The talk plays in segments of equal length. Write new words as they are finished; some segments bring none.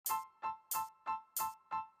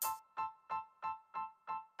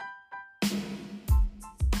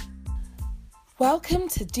Welcome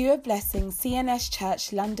to Do a Blessing CNS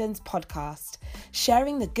Church London's podcast,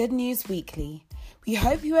 sharing the good news weekly. We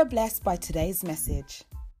hope you are blessed by today's message.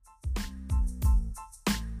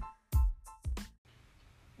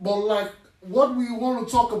 But what we want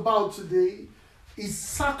to talk about today is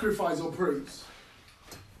sacrifice or praise.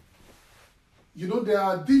 You know, there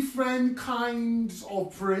are different kinds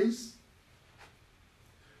of praise.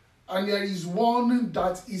 And there is one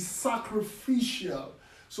that is sacrificial.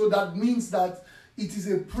 So that means that it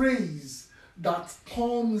is a praise that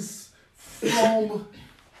comes from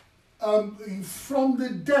the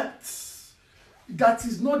depths, that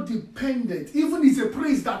is not dependent. Even it's a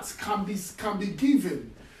praise that can be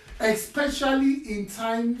given, especially in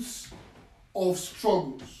times of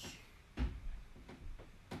struggles.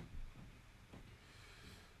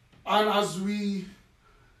 And as we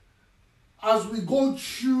go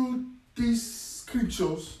through these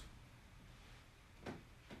scriptures,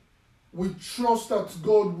 we trust that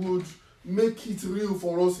God would make it real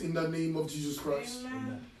for us in the name of Jesus Christ.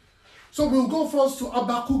 Amen. So we'll go first to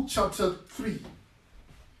Habakkuk chapter 3.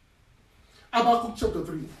 Habakkuk chapter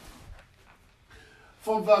 3.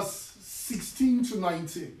 From verse 16 to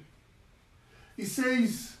 19. It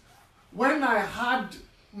says, "When I had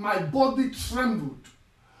my body trembled,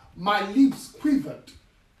 my lips quivered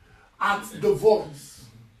at the voice.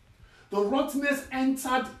 The rottenness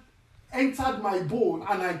entered my bone,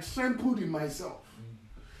 and I trembled in myself."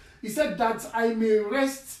 He said that I may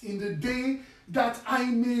rest in the day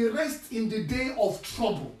of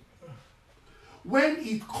trouble. When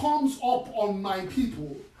it comes up on my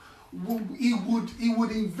people, he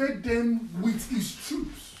would invade them with his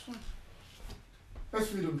troops.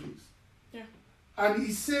 Let's read them, please. Yeah. And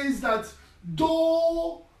he says that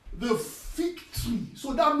though the fig tree,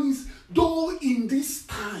 so that means though in these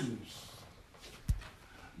times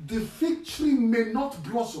the fig tree may not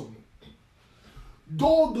blossom,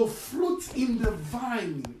 though the fruit in the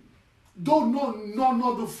vine, though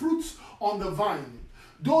not the fruits on the vine,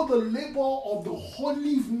 though the labor of the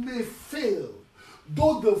olive may fail,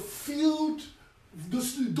 though the fields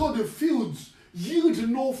yield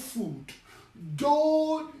no food,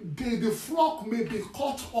 though the flock may be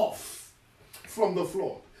cut off from the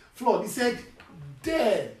flood. He said,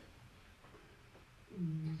 there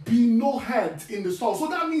be no head in the store. So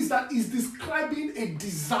that means that he's describing a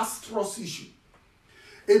disastrous issue.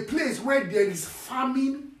 A place where there is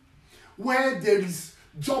famine, where there is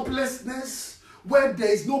joblessness, where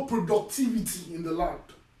there is no productivity in the land.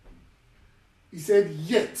 He said,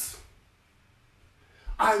 yet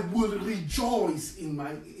I will rejoice in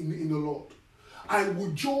the Lord. I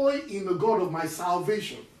will joy in the God of my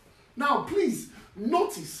salvation. Now, please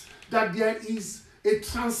notice that there is a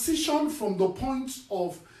transition from the point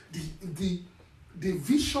of the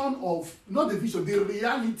vision of, not the vision, the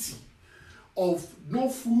reality of no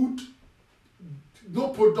food, no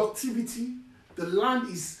productivity. The land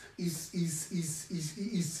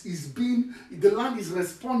the land is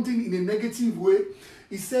responding in a negative way.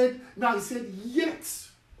 He said, yet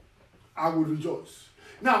I will rejoice.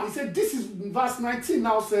 Now, he said, this is verse 19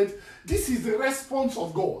 now said, this is the response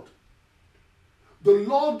of God. The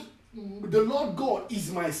Lord God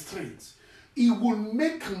is my strength. He will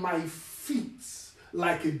make my feet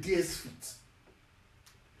like a deer's feet.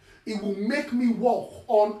 He will make me walk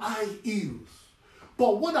on high heels.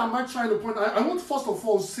 But what am I trying to point out? I want first of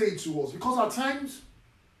all say to us, because at times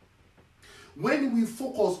when we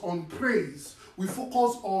focus on praise, we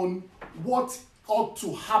focus on what ought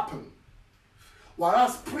to happen.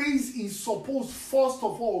 Whereas praise is supposed first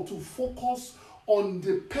of all to focus on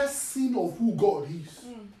the person of who God is.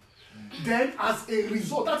 Then as a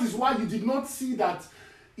result, that is why you did not see that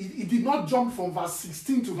he did not jump from verse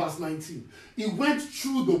 16 to verse 19. He went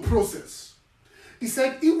through the process. He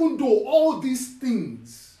said, even though all these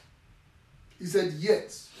things, he said,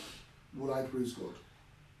 yet will I praise God.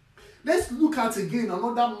 Let's look at again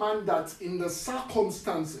another man that in the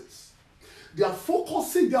circumstances, their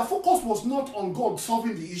focus was not on God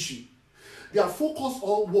solving the issue. Their focus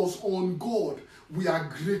was on God. We are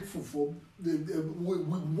grateful for, we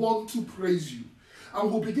want to praise you. And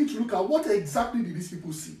we'll begin to look at what exactly did these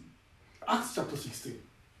people see. Acts chapter 16.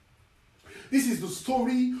 This is the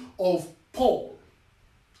story of Paul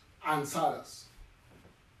and Silas.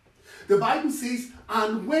 The Bible says,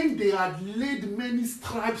 and when they had laid many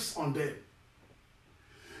stripes on them,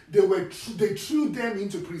 they threw them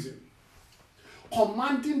into prison,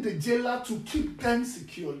 commanding the jailer to keep them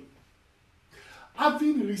securely.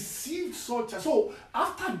 Having received so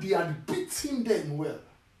after they had beaten them well,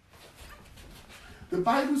 the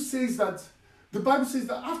Bible says that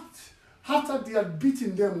after they had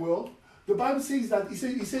beaten them well, the Bible says that he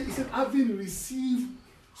said, having received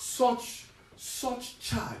such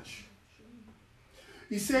charge.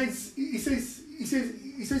 He says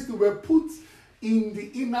they were put in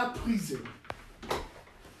the inner prison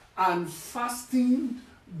and fasting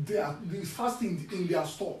in their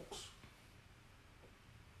stocks.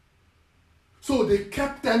 So they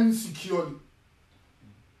kept them securely.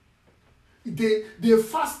 They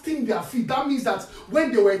fastened their feet. That means that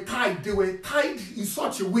when they were tied in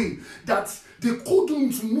such a way that they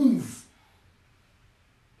couldn't move.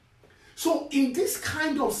 So in this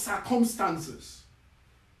kind of circumstances,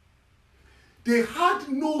 they had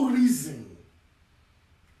no reason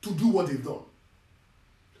to do what they've done.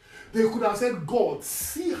 They could have said, God,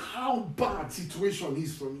 see how bad situation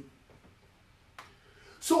is for me.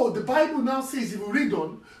 So the Bible now says, if you read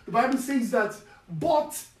on, the Bible says that,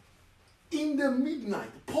 but in the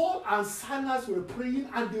midnight, Paul and Silas were praying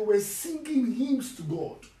and they were singing hymns to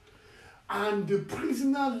God. And the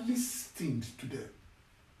prisoner listened to them.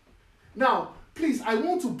 Now, please, I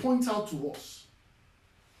want to point out to us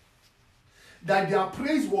that their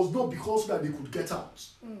praise was not because that they could get out.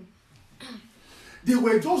 They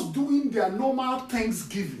were just doing their normal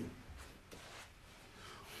thanksgiving.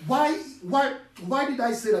 Why did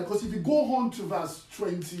I say that? Because if you go on to verse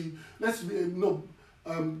 20, verse,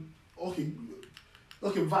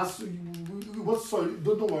 sorry,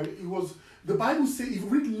 don't worry. It was, the Bible says, if you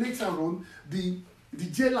read later on, the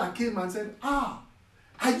jailer came and said, are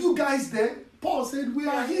you guys there? Paul said, we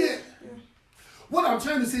are here. Yeah. What I'm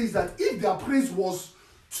trying to say is that if their praise was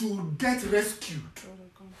to get rescued,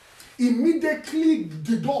 immediately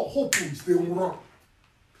the door opens, they will run.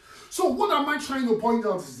 So what am I trying to point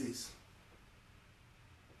out is this.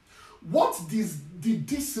 What did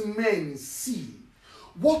these men see?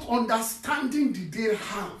 What understanding did they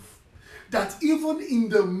have that even in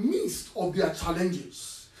the midst of their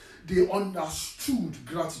challenges, they understood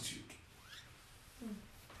gratitude?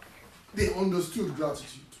 They understood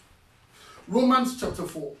gratitude. Romans chapter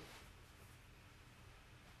 4.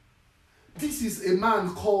 This is a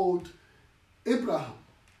man called Abraham.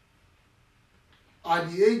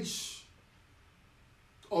 At the age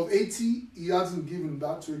of 80, he hasn't given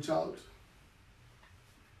birth to a child.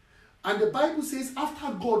 And the Bible says,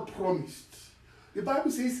 after God promised, the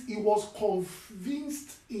Bible says he was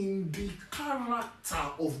convinced in the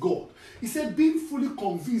character of God. He said, being fully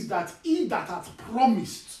convinced that he that hath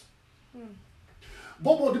promised.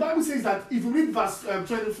 But the Bible says that if you read verse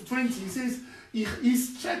 20, he says, he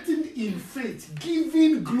is strengthened in faith,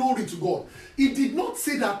 giving glory to God. He did not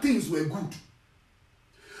say that things were good.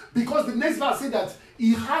 Because the next verse said that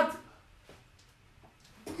he had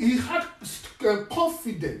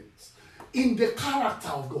confidence in the character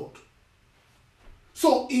of God.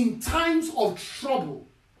 So in times of trouble,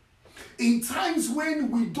 in times when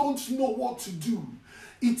we don't know what to do,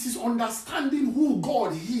 it is understanding who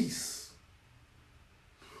God is.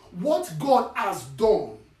 What God has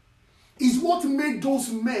done is what made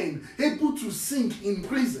those men able to sing in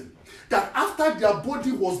prison. That after their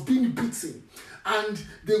body was being beaten, and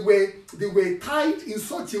they were tied in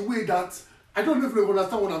such a way that, I don't know if you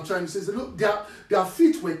understand what I'm trying to say. So look, their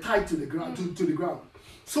feet were tied to the ground, to the ground.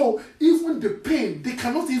 So even the pain, they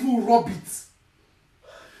cannot even rub it.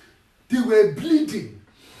 They were bleeding.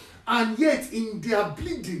 And yet in their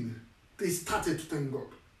bleeding, they started to thank God.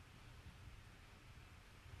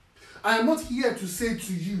 I am not here to say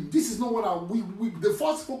to you, this is not what the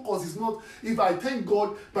first focus is not, if I thank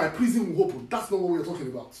God, my prison will open. That's not what we're talking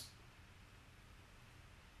about.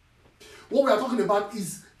 What we are talking about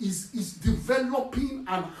is developing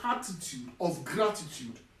an attitude of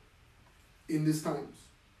gratitude in these times.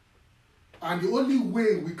 And the only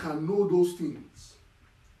way we can know those things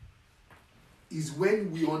is when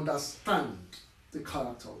we understand the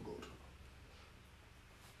character of God.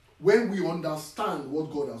 When we understand what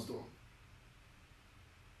God has done.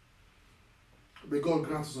 May God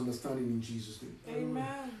grant us understanding in Jesus' name.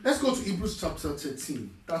 Amen. Let's go to Hebrews chapter 13.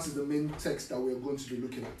 That is the main text that we are going to be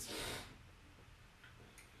looking at.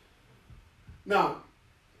 Now,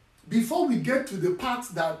 before we get to the part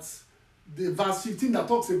that the verse 15 that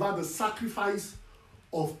talks about the sacrifice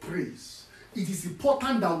of praise, it is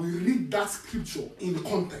important that we read that scripture in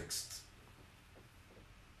context.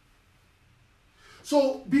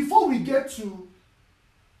 So, before we get to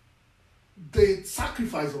the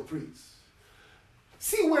sacrifice of praise,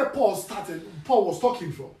 see where Paul was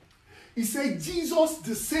talking from. He said, Jesus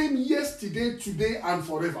the same yesterday, today, and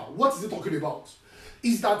forever. What is he talking about?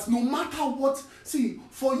 Is that no matter what,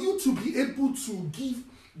 for you to be able to give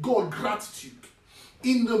God gratitude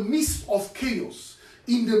in the midst of chaos,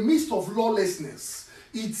 in the midst of lawlessness,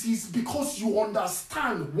 It is because you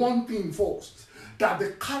understand one thing first, that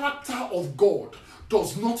the character of God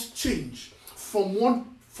does not change from one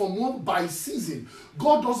by season.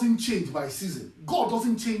 God doesn't change by season. God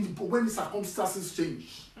doesn't change when the circumstances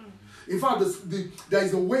change. In fact, there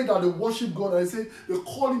is a way that they worship God, and they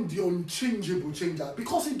call him the unchangeable changer,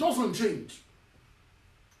 because he doesn't change.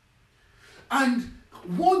 And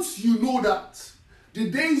once you know that, the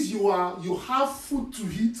days you have food to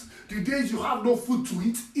eat, the days you have no food to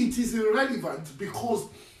eat, it is irrelevant, because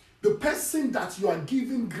the person that you are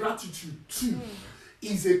giving gratitude to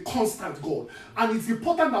is a constant God. And it's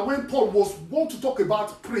important that when Paul want to talk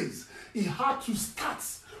about praise, he had to start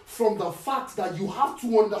from the fact that you have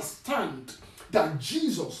to understand that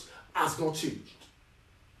Jesus has not changed.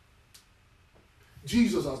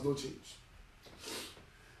 Jesus has not changed.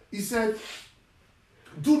 He said,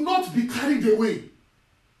 do not be carried away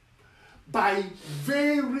by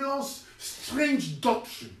various strange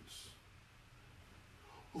doctrines,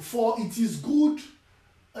 for it is good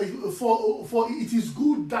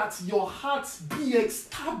that your hearts be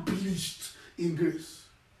established in grace,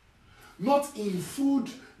 not in food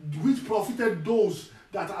which profited those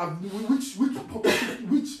that have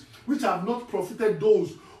which have not profited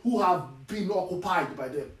those who have been occupied by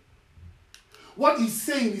them. What he's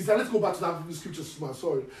saying is that, let's go back to that scripture,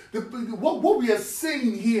 sorry. What we are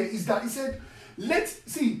saying here is that he said, let's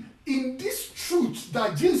see, in this truth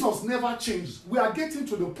that Jesus never changed, we are getting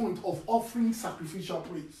to the point of offering sacrificial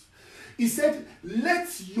praise. He said, let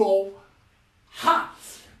your heart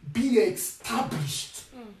be established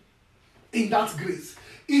in that grace.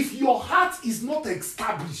 If your heart is not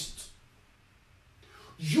established,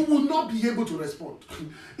 you will not be able to respond.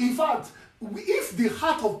 In fact, if the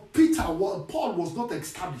heart of Paul was not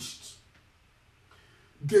established,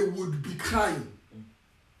 they would be crying.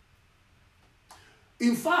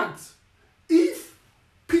 In fact, if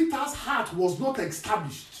Peter's heart was not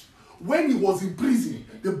established when he was in prison,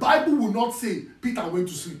 the Bible will not say Peter went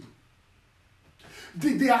to sleep.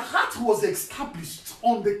 Their heart was established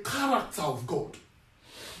on the character of God.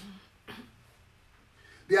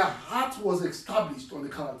 Their heart was established on the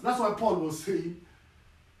character. That's why Paul was saying,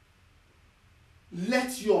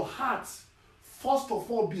 let your heart first of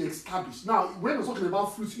all be established. Now, when he was talking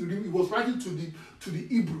about fruits, he was writing to the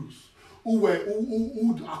Hebrews who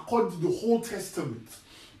according to the Old Testament.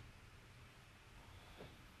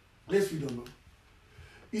 Let's read on.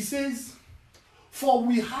 He says, for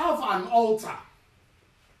we have an altar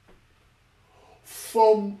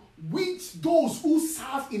from which those who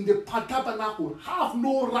serve in the tabernacle have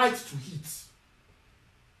no right to eat.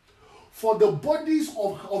 For the bodies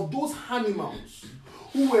of those animals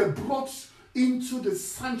who were brought into the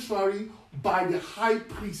sanctuary by the high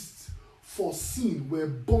priest for sin were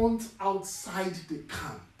burnt outside the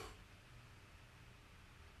camp.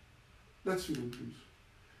 Let's read it, please.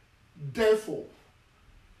 Therefore,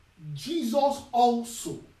 Jesus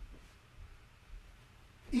also,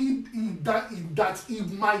 that he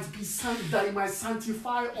might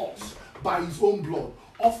sanctify us by his own blood,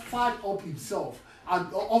 offered up himself and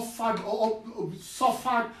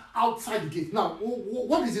suffered outside the gate. Now,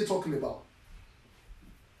 what is he talking about?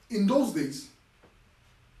 In those days,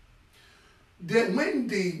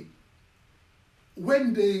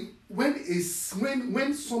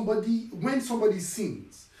 when somebody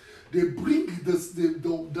sins, they bring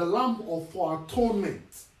the lamb for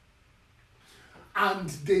atonement, and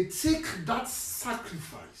they take that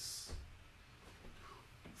sacrifice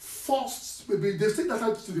first. They take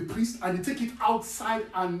that to the priest, and they take it outside,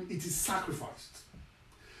 and it is sacrificed.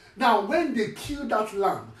 Now, when they kill that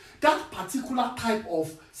lamb, that particular type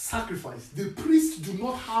of sacrifice, the priests do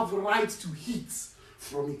not have right to eat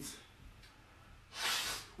from it.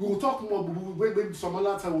 We will talk more, maybe some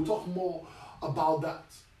other time we'll talk more about that.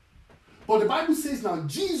 But the Bible says now,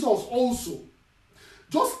 Jesus also,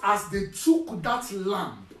 just as they took that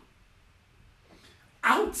lamb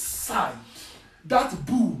outside, that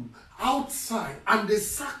bull outside, and they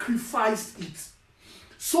sacrificed it,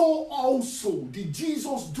 so also did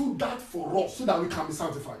Jesus do that for us so that we can be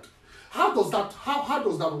sanctified. How does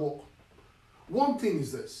that work? One thing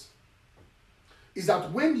is this, is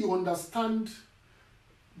that when you understand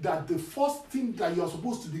that the first thing that you are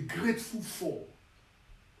supposed to be grateful for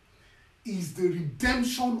is the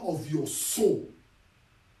redemption of your soul,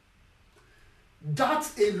 that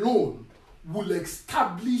alone will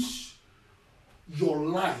establish your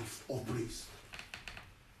life of praise.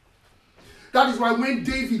 That is why when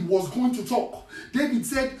David was going to talk, David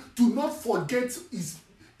said, do not forget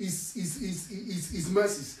his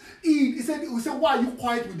mercies. He said, why are you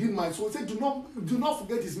quiet within my soul? He said, do not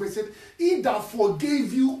forget his mercy. He that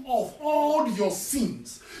forgave you of all your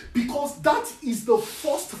sins, because that is the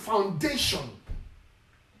first foundation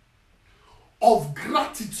of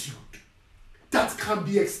gratitude that can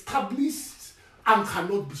be established and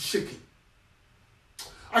cannot be shaken.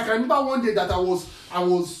 I can remember one day that I was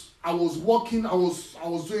working, I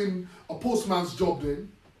was doing a postman's job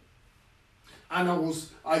then, and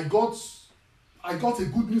I got a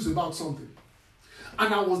good news about something,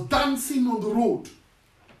 and I was dancing on the road,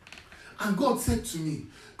 and God said,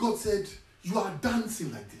 you are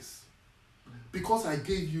dancing like this because I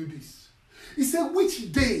gave you this. He said,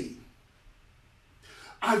 which day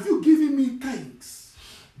have you given me thanks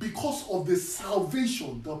because of the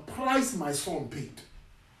salvation, the price my son paid?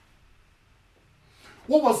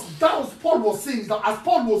 Paul was saying, that as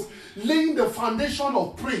Paul was laying the foundation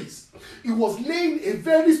of praise, he was laying a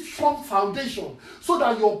very strong foundation so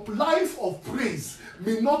that your life of praise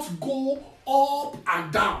may not go up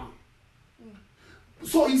and down.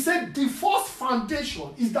 So he said the first foundation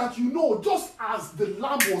is that just as the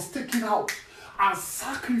lamb was taken out as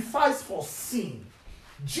sacrifice for sin,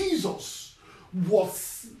 Jesus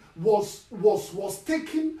was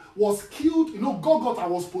killed. Golgotha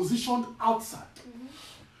was positioned outside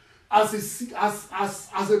as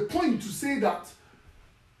a point to say that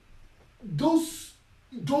those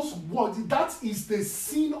words, that is the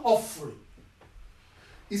sin offering.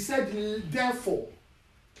 He said, therefore,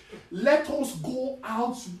 let us go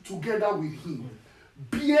out together with him,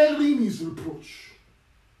 bearing his reproach.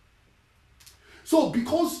 So,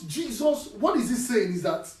 because Jesus, what is he saying is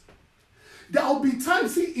that there will be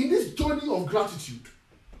times, in this journey of gratitude,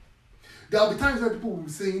 there will be times where people will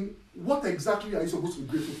be saying, what exactly are you supposed to be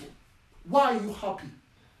grateful for? Why are you happy?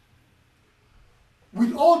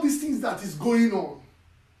 With all these things that is going on,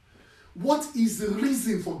 what is the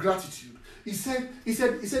reason for gratitude? He said,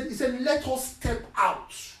 let us step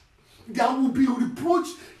out. There will be reproach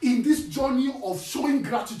in this journey of showing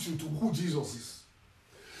gratitude to who Jesus is.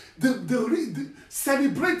 The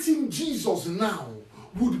celebrating Jesus now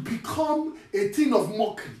would become a thing of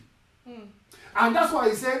mockery. And that's why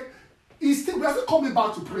he said, we are still coming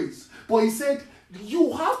back to praise. But he said,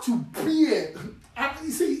 you have to bear. And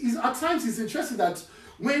you see, at times it's interesting that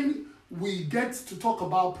when we get to talk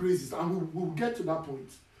about praises, and we'll get to that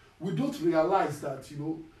point, we don't realize that,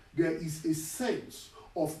 there is a sense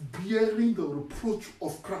of bearing the reproach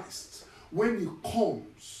of Christ when it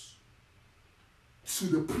comes to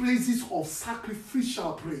the praises of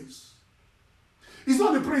sacrificial praise. It's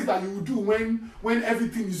not the praise that you do when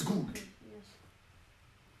everything is good.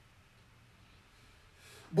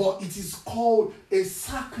 But it is called a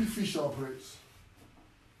sacrificial praise.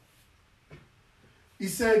 He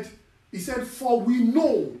said, for we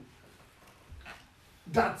know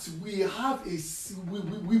that we have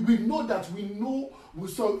we know that we know,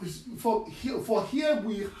 for here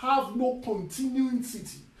we have no continuing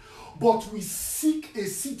city, but we seek a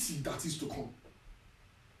city that is to come.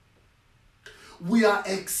 We are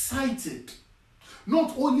excited,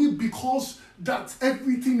 not only because that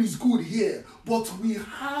everything is good here, but we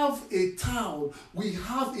have a town, we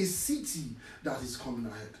have a city that is coming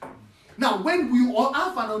ahead. Now, when we all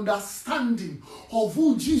have an understanding of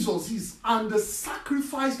who Jesus is and the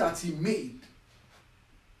sacrifice that he made,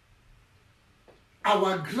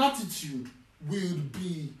 our gratitude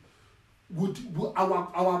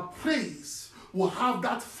our praise will have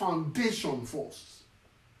that foundation first.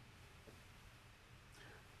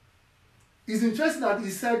 It's interesting that he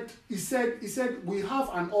said we have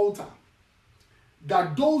an altar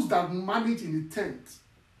that those that manage in the tent,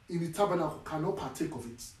 in the tabernacle, cannot partake of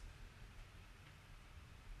it.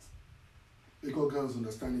 May God grant us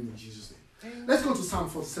understanding in Jesus' name. Amen. Let's go to Psalm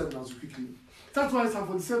 47 as quickly. That's why Psalm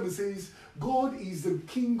 47 says, God is the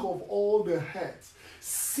King of all the earth.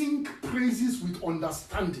 Sing praises with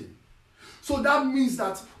understanding. So that means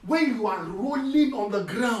that when you are rolling on the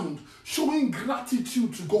ground, showing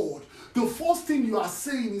gratitude to God, the first thing you are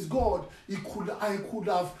saying is, God,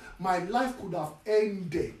 my life could have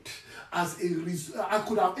ended as a result. I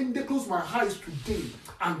could have ended, closed my eyes today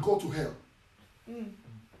and go to hell.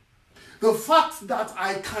 The fact that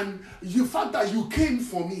you came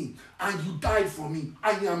for me and you died for me,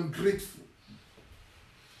 I am grateful.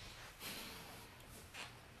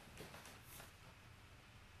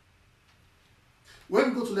 When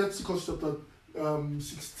we go to Leviticus chapter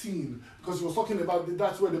 16, because he was talking about,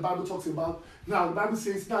 that's where the Bible talks about. Now the Bible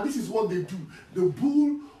says, now this is what they do. The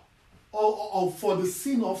bull for the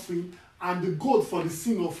sin offering and the goat for the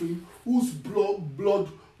sin offering, whose blood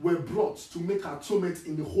were brought to make atonement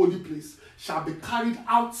in the holy place shall be carried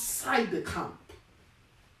outside the camp.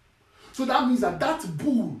 So that means that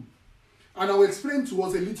bull, and I will explain to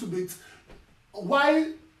us a little bit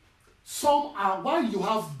why you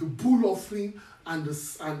have the bull offering and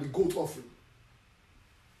the goat offering.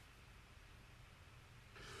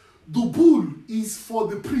 The bull is for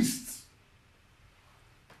the priests.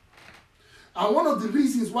 And one of the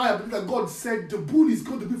reasons why I believe that God said the bull is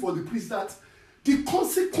going to be for the priest, that the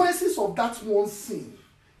consequences of that one sin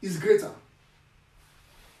is greater.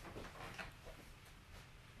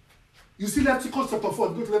 You see Leviticus chapter 4,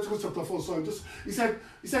 go to Leviticus chapter 4, sorry, he said,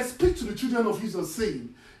 speak to the children of Israel,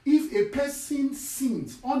 saying, if a person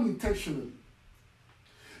sins unintentionally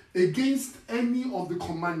against any of the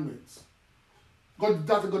commandments, God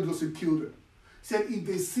just said, kill them. He said, if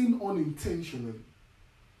they sin unintentionally,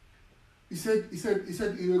 he said,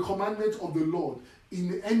 in a commandment of the Lord,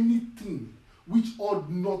 in anything which ought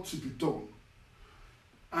not to be done,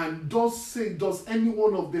 and does any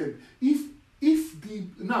one of them,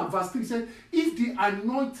 verse 3 said, if the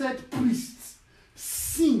anointed priest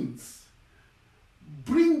sins,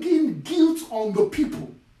 bringing guilt on the people.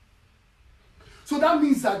 So that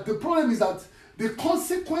means that the problem is that the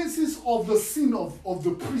consequences of the sin of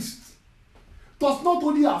the priest does not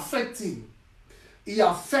only affect him, it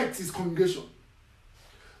affects his congregation.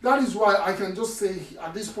 That is why I can just say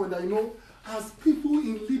at this point that, as people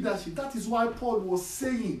in leadership, that is why Paul was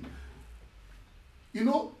saying,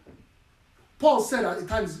 Paul said at the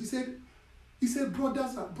times, he said,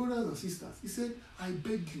 brothers and sisters, he said, I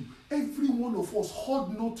beg you, every one of us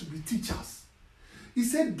ought not to be teachers. He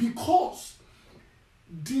said, because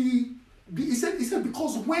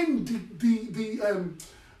because when the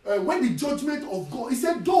judgment of God, he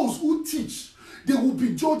said, those who teach, they will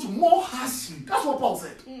be judged more harshly. That's what Paul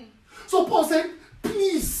said. So Paul said,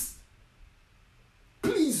 please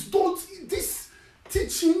don't, this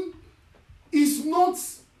teaching is not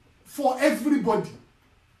for everybody.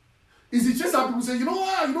 Is it just that people say,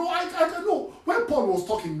 I know. When Paul was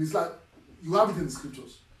talking, it's like, you have it in the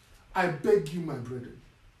scriptures. I beg you, my brethren,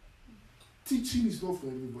 teaching is not for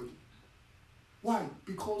everybody. Why?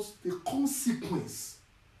 Because the consequence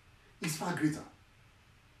is far greater.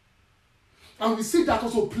 And we see that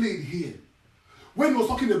also played here when he was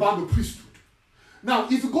talking about the priesthood. Now,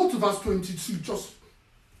 if you go to verse 22, just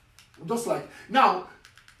like, now,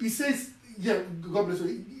 he says, God bless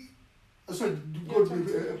you. Sorry, go to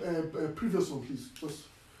the previous one, please.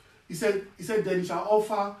 He said, then he shall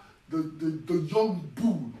offer the young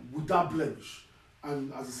bull without blemish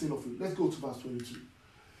and as a sin offering. Let's go to verse 22.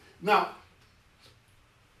 Now,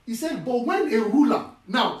 he said, but when a ruler,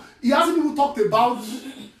 now, he hasn't even talked about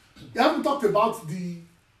the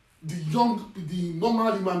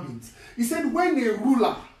normal human beings. He said, when a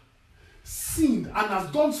ruler sinned and has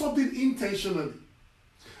done something intentionally,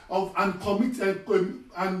 and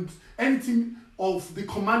anything of the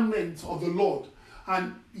commandment of the Lord,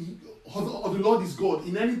 and the Lord is God,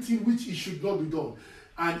 in anything which it should not be done,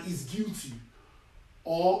 and is guilty,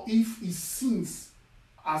 or if his sins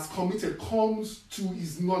as committed comes to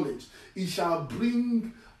his knowledge, he shall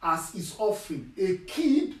bring as his offering a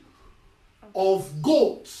kid of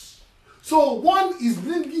goats. So one is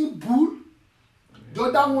bringing bull, the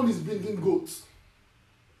other one is bringing goats.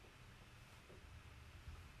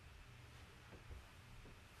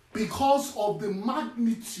 Because of the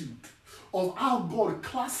magnitude of how God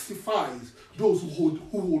classifies those who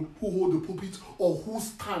hold the pulpit or who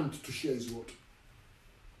stand to share his word.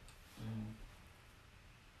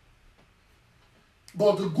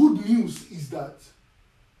 But the good news is that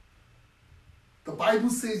the Bible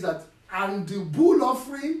says that, and the bull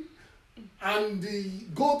offering and the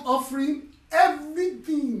goat offering,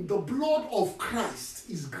 everything, the blood of Christ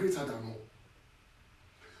is greater than all.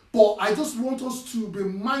 But I just want us to be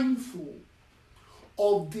mindful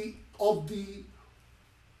of the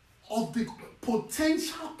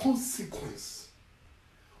potential consequence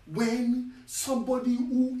when somebody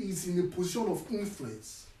who is in a position of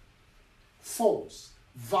influence falls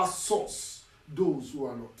versus those who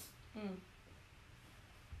are not.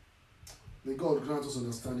 May God grant us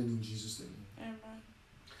understanding in Jesus' name. Amen.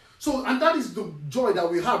 So, and that is the joy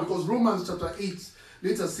that we have, because Romans chapter 8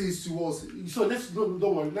 later says to us, so don't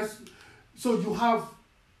worry, so you have,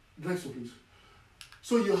 next one please.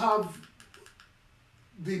 So you have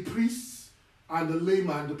the priest and the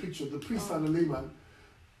layman, the picture, the priest and the layman.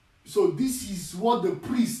 So this is what the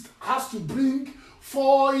priest has to bring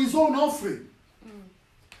for his own offering.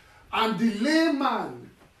 And the layman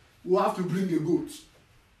will have to bring a goat.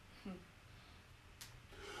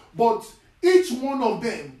 But each one of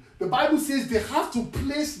them, the Bible says they have to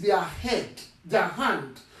place their hand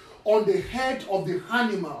on the head of the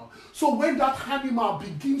animal. So when that animal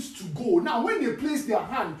begins to go, now when they place their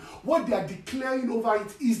hand, what they are declaring over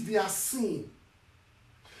it is their sin.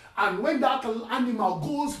 And when that animal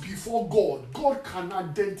goes before God, God can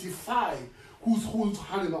identify whose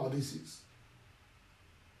animal this is.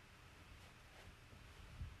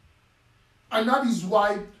 And that is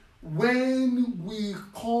why when we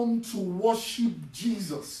come to worship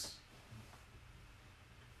Jesus,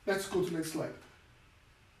 let's go to the next slide.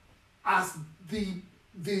 As the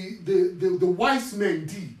wise men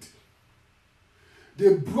did,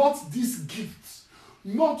 they brought these gifts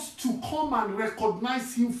not to come and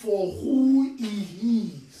recognize him for who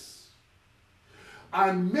he is.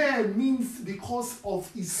 And man means because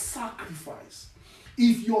of his sacrifice.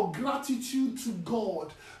 If your gratitude to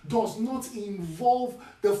God does not involve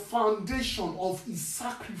the foundation of his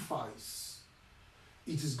sacrifice,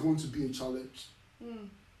 it is going to be a challenge.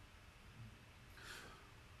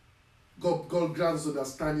 God grants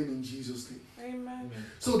understanding in Jesus' name. Amen.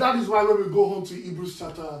 So that is why when we go home to Hebrews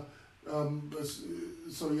chapter,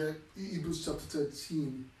 Hebrews chapter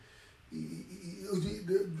 13.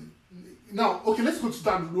 Now, okay, let's go to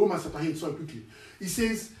that Romans chapter 8 quickly. He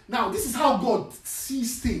says, now this is how God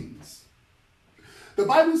sees things. The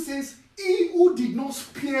Bible says, he who did not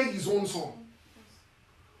spare his own son,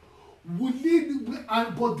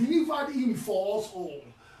 but delivered him for us all,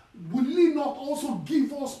 will he not also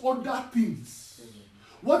give us other things?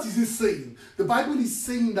 What is he saying? The Bible is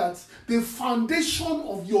saying that the foundation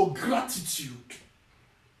of your gratitude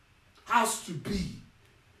has to be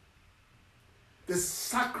the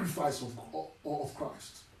sacrifice of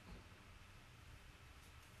Christ.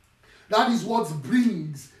 That is what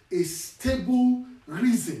brings a stable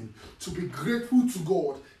reason to be grateful to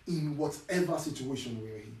God in whatever situation we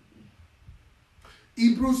are in.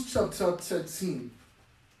 Hebrews chapter 13.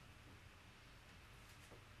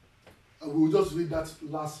 We will just read that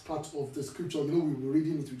last part of the scripture. You know, we were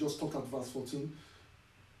reading it. We just stopped at verse 14.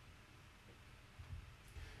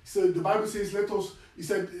 So the Bible says, let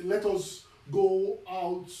us go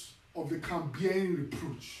out of the camp bearing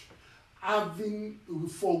reproach.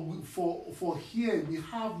 For here we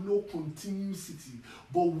have no continuity,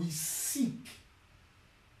 but we seek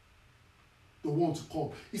the one to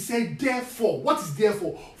come. He said, therefore, what is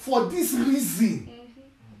therefore? For this reason,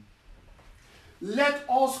 let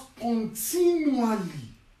us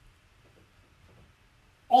continually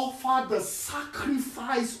offer the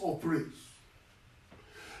sacrifice of praise.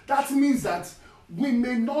 That means that we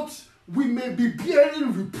may be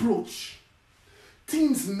bearing reproach.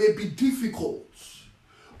 Things may be difficult,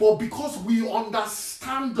 but because we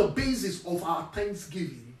understand the basis of our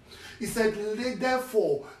thanksgiving, he said,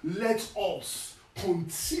 therefore, let us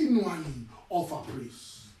continually offer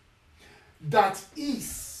praise. That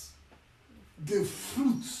is the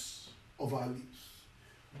fruits of our lips,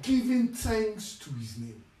 giving thanks to his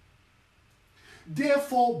name.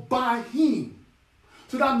 Therefore, by him,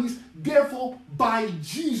 so that means, therefore, by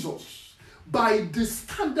Jesus, by the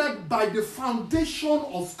standard, by the foundation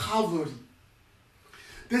of Calvary.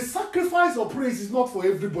 The sacrifice of praise is not for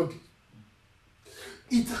everybody.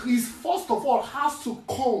 It is, first of all, has to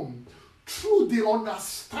come through the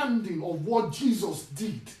understanding of what Jesus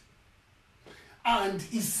did and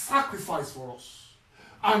his sacrifice for us.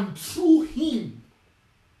 And through him,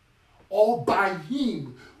 or by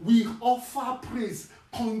him, we offer praise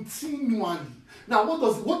continually. Now, what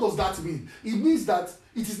does that mean? It means that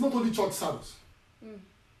it is not only church service.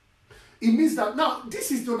 It means that, now,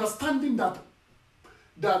 this is the understanding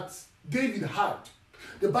that David had.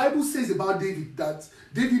 The Bible says about David that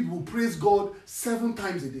David will praise God 7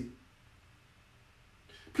 times a day.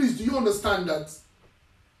 Please, do you understand that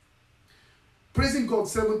praising God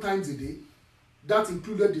 7 times a day, that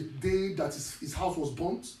included the day that his house was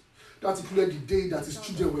burnt, that included the day that his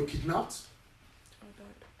children were kidnapped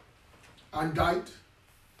and died.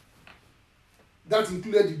 That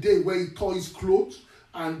included the day where he tore his clothes,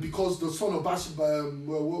 and because the son of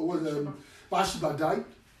Bathsheba died.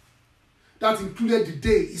 That included the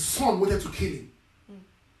day his son wanted to kill him.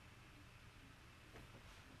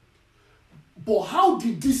 But how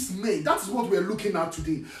did these men, that's what we're looking at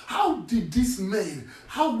today, how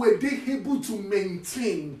were they able to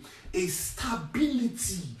maintain a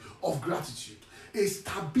stability of gratitude, a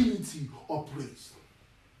stability of praise?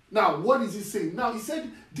 Now, what is he saying? Now, he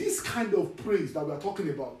said this kind of praise that we are talking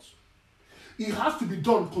about, it has to be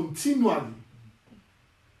done continually.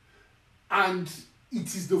 And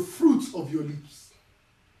it is the fruit of your lips.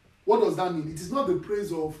 What does that mean? It is not the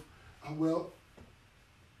praise of,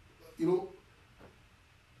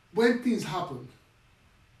 when things happen,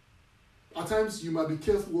 at times you might be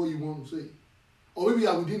careful what you want to say. Or maybe you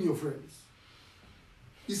are within your friends.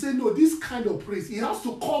 He said, no, this kind of praise, it has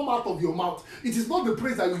to come out of your mouth. It is not the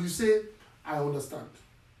praise that you say, I understand.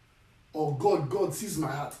 Or God sees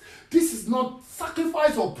my heart. This is not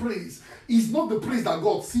sacrifice or praise. It's not the praise that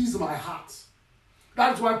God sees my heart.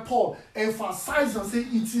 That's why Paul emphasizes and says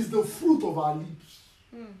it is the fruit of our lips.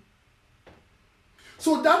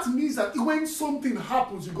 So that means that when something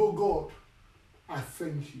happens, you go, God, I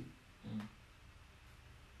thank you.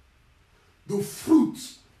 The fruit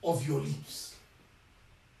of your lips.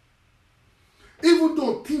 Even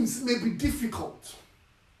though things may be difficult,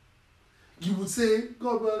 you would say,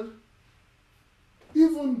 God, well,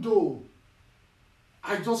 even though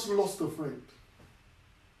I just lost a friend,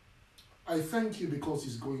 I thank you because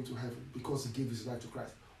he's going to heaven, because he gave his life to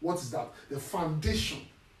Christ. What is that? The foundation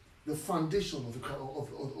of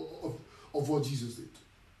what Jesus did.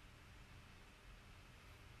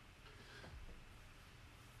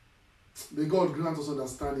 May God grant us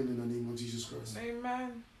understanding in the name of Jesus Christ.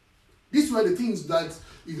 Amen. These were the things that,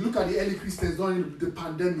 if you look at the early Christians during the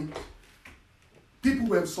pandemic, people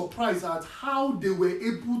were surprised at how they were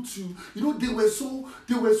able to, they were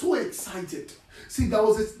so excited. See, there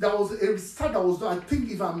was a research that was done, I think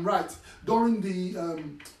if I'm right, during the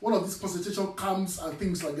one of these concentration camps and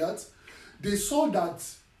things like that. They saw that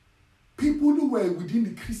people who were within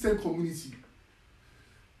the Christian community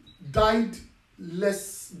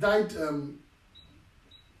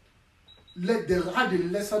they had a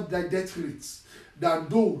lesser death rates than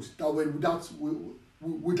those that were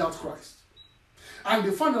without Christ. And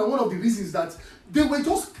they found that one of the reasons that they were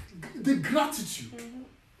just the gratitude.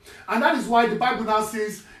 And that is why the Bible now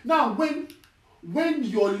says, now when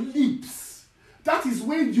your lips, that is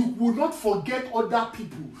when you will not forget other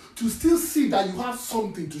people to still see that you have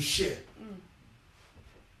something to share.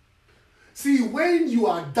 See, when you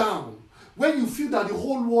are down, when you feel that the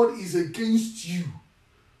whole world is against you,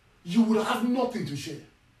 you will have nothing to share.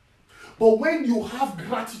 But when you have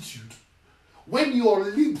gratitude, when your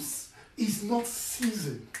lips is not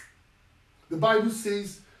seasoned, the Bible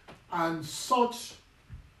says, and such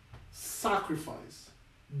sacrifice,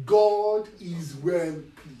 God is well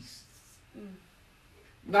pleased.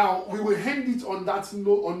 Now we will end it on that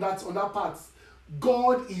note, on that part.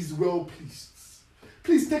 God is well pleased.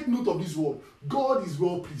 Please take note of this word. God is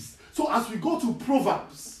well pleased. So as we go to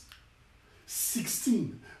Proverbs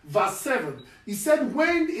 16, verse 7, he said,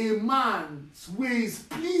 when a man's ways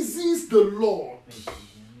pleases the Lord,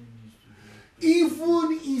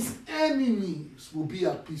 even his enemies will be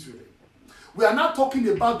at peace with him. We are not talking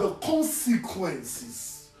about the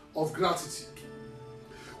consequences of gratitude.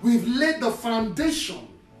 We've laid the foundation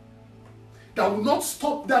that will not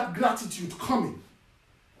stop that gratitude coming.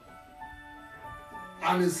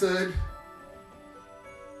 And he said,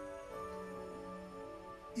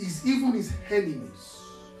 even his enemies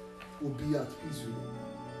will be at peace with him.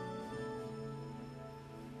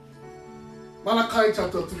 Malachi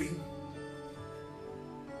chapter 3.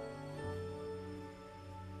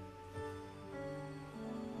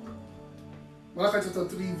 Malachi chapter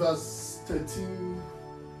 3 verse 13.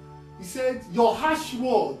 He said, your harsh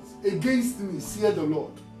words against me, saith the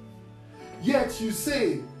Lord. Yet you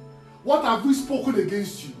say, what have we spoken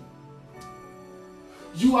against you?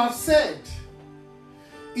 You have said,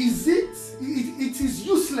 it is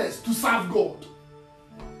useless to serve God.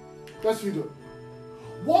 Let's read it.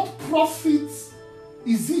 What profit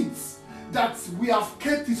is it that we have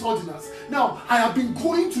kept his ordinance? Now, I have been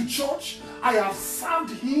going to church, I have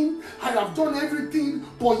served him, I have done everything,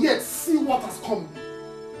 but yet see what has come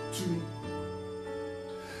to me.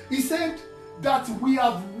 He said that we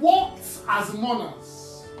have walked as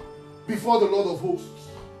mourners before the Lord of hosts.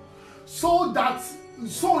 So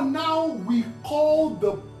now we call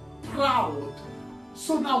the proud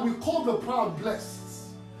blessed.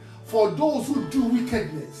 For those who do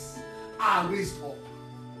wickedness are raised up.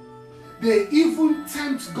 They even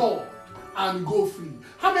tempt God and go free.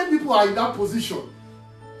 How many people are in that position?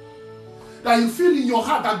 That you feel in your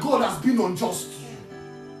heart that God has been unjust to you.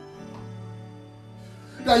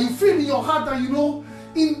 That you feel in your heart that,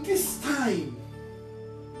 in this time.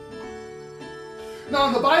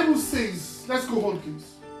 Now the Bible says, let's go on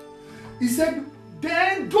please. He said,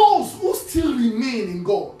 then those who still remain in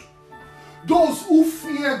God, those who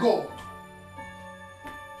fear God,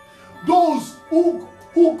 those who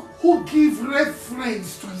give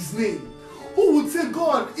reference to his name, who would say,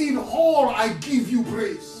 God, in all I give you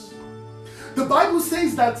praise. The Bible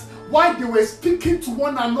says that while they were speaking to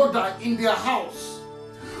one another in their house,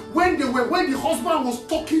 when the husband was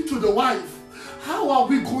talking to the wife, how are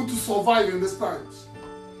we going to survive in these times?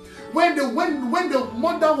 when the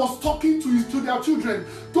mother was talking to their children,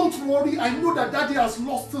 don't worry, I know that daddy has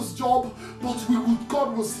lost his job, but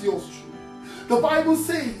God will see us through. The Bible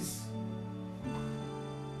says,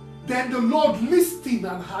 then the Lord listened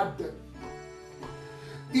and heard them.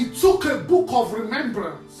 He took a book of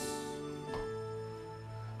remembrance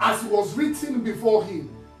as it was written before him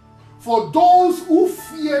for those who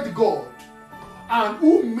feared God and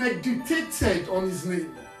who meditated on his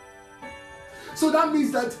name. So that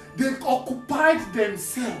means that they occupied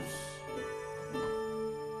themselves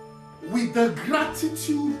with the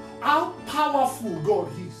gratitude how powerful God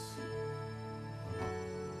is.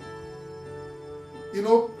 You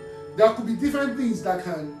know, there could be different things that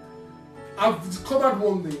can. I've discovered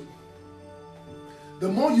one thing. The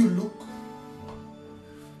more you look,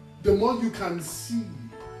 the more you can see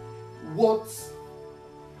what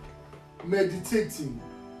meditating,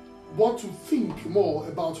 what to think more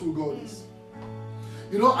about who God is.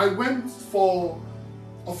 You know, I went for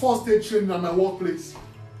a first aid training at my workplace,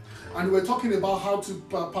 and we were talking about how to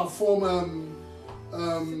perform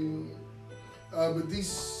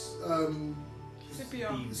this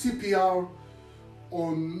CPR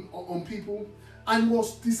on people, and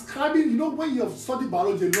was describing, you know, when you have studied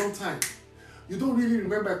biology a long time, you don't really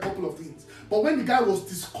remember a couple of things. But when the guy was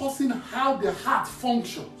discussing how the heart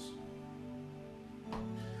functions,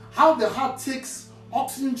 how the heart takes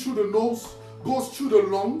oxygen through the nose, goes through the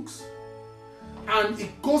lungs, and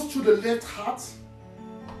it goes through the left heart,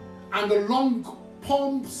 and the lung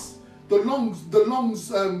pumps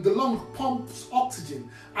oxygen,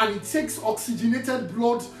 and it takes oxygenated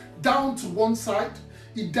blood down to one side.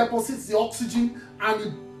 It deposits the oxygen and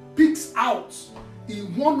it picks out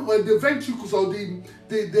in one of the ventricles, or they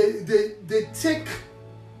take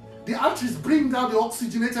the arteries, bring down the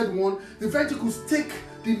oxygenated one, the ventricles take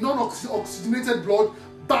the non-oxygenated blood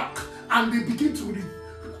back, and they begin to breathe.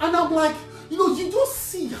 And I'm like, you know, you just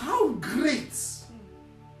see how great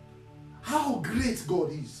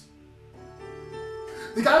God is.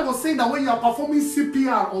 The guy was saying that when you are performing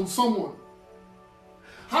CPR on someone,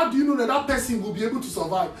 how do you know that that person will be able to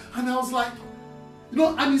survive? And I was like, you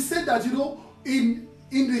know, and he said that, you know, in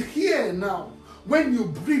the here now, when you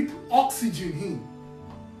breathe oxygen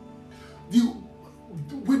in,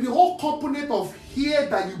 with the whole component of here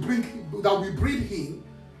that we breathe in,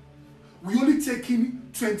 we only take in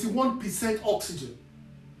 21% oxygen.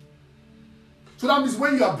 So that means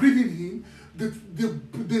when you are breathing in,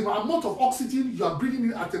 the amount of oxygen you are breathing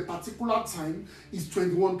in at a particular time is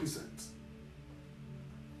 21%.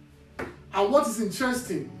 And what is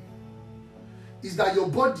interesting is that your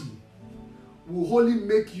body will only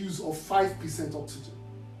make use of 5% oxygen.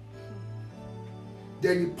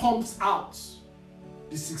 Then it pumps out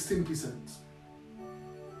the 16%.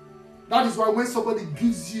 That is why when somebody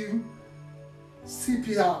gives you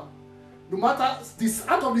CPR, no matter this,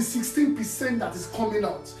 out of the 16% that is coming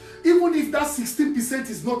out, even if that 16%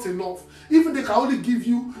 is not enough, even they can only give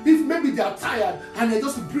you, if maybe they are tired and they're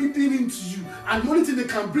just breathing into you, and the only thing they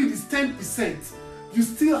can breathe is 10%, you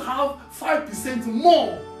still have 5%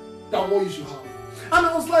 more than what you should have. And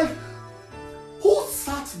I was like, who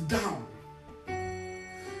sat down?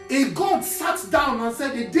 A God sat down and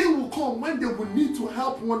said, a day will come when they will need to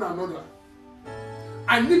help one another.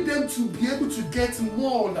 I need them to be able to get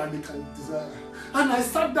more than they can desire. And I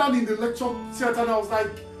sat down in the lecture theater and I was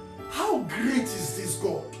like, how great is this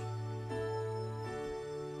God?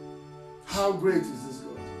 How great is this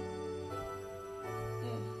God?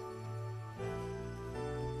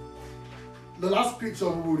 The last scripture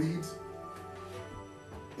we will read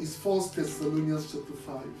is 1 Thessalonians chapter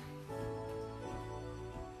 5.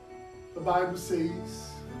 The Bible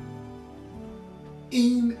says,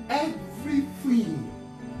 in everything.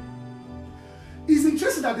 It's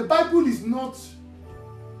interesting that the Bible is not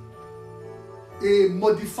a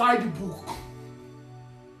modified book.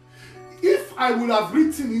 If I would have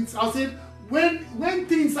written it, I'll say, when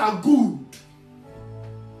things are good,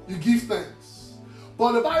 you give thanks.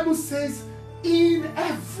 But the Bible says, in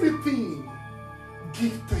everything,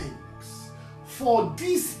 give thanks. For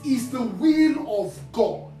this is the will of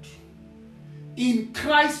God in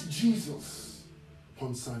Christ Jesus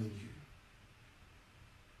concerning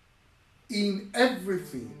you. In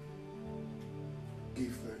everything,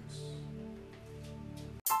 give thanks.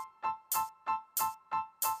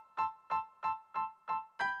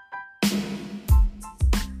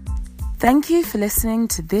 Thank you for listening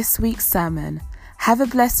to this week's sermon. Have a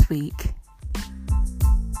blessed week.